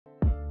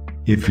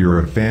If you're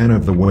a fan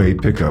of the way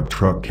pickup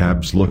truck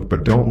cabs look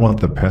but don't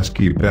want the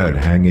pesky bed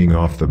hanging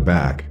off the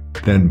back,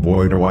 then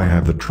boy do I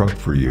have the truck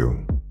for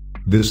you.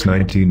 This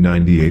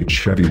 1998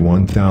 Chevy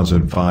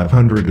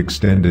 1500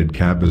 extended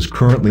cab is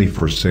currently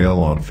for sale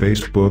on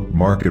Facebook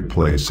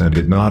Marketplace, and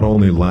it not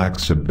only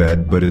lacks a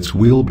bed but its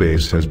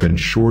wheelbase has been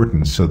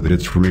shortened so that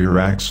its rear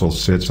axle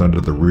sits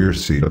under the rear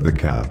seat of the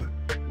cab.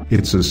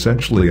 It's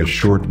essentially a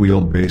short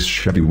wheelbase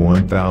Chevy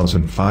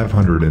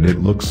 1500 and it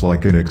looks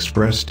like an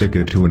express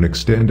ticket to an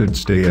extended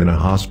stay in a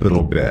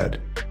hospital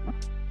bed.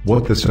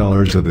 What the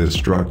sellers of this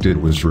truck did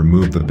was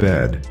remove the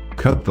bed,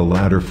 cut the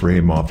ladder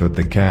frame off at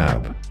the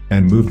cab,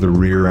 and move the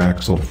rear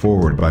axle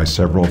forward by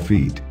several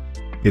feet.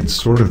 It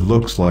sort of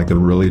looks like a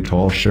really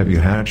tall Chevy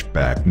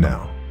hatchback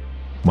now.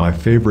 My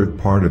favorite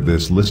part of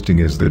this listing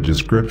is the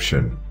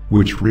description,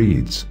 which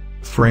reads,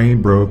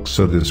 "Frame broke,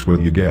 so this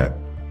what you get,"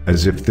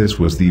 as if this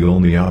was the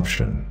only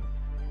option.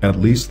 At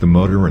least the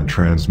motor and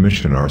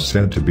transmission are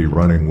said to be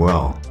running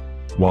well.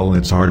 While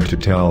it's hard to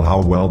tell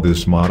how well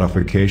this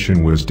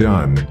modification was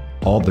done,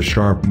 all the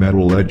sharp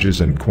metal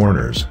edges and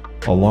corners,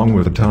 along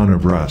with a ton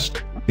of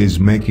rust,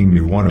 is making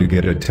me want to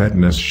get a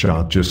tetanus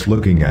shot just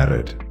looking at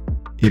it.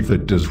 If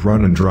it does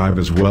run and drive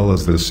as well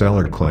as the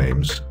seller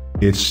claims,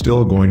 it's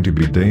still going to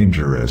be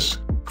dangerous,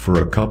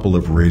 for a couple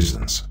of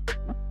reasons.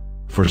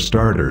 For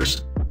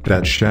starters,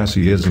 that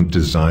chassis isn't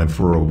designed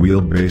for a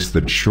wheelbase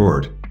that's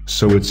short,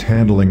 so its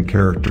handling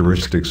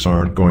characteristics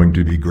aren't going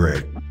to be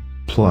great.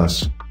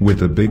 Plus,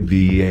 with a big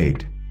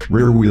V8,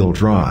 rear-wheel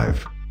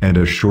drive, and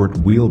a short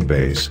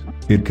wheelbase,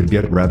 it could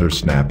get rather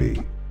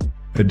snappy.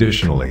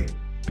 Additionally,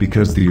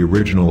 because the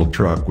original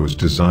truck was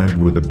designed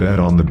with a bed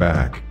on the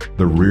back,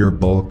 the rear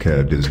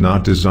bulkhead is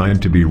not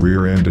designed to be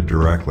rear-ended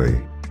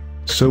directly.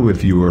 So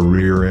if you are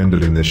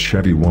rear-ended in this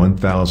Chevy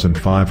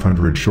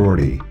 1500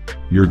 Shorty,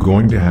 you're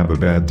going to have a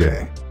bad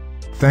day.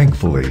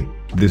 Thankfully,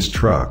 this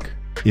truck,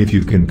 if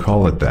you can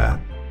call it that,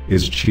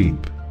 is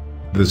cheap.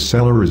 The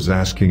seller is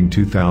asking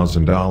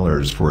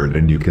 $2,000 for it,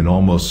 and you can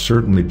almost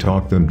certainly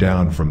talk them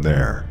down from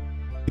there.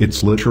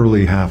 It's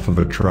literally half of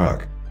a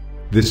truck.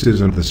 This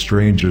isn't the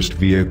strangest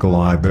vehicle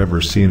I've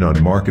ever seen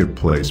on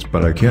Marketplace,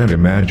 but I can't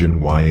imagine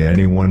why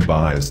anyone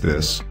buys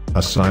this,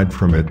 aside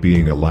from it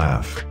being a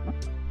laugh.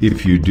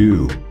 If you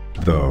do,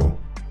 though,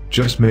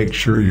 just make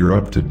sure you're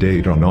up to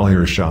date on all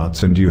your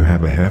shots and you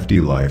have a hefty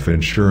life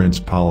insurance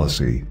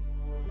policy.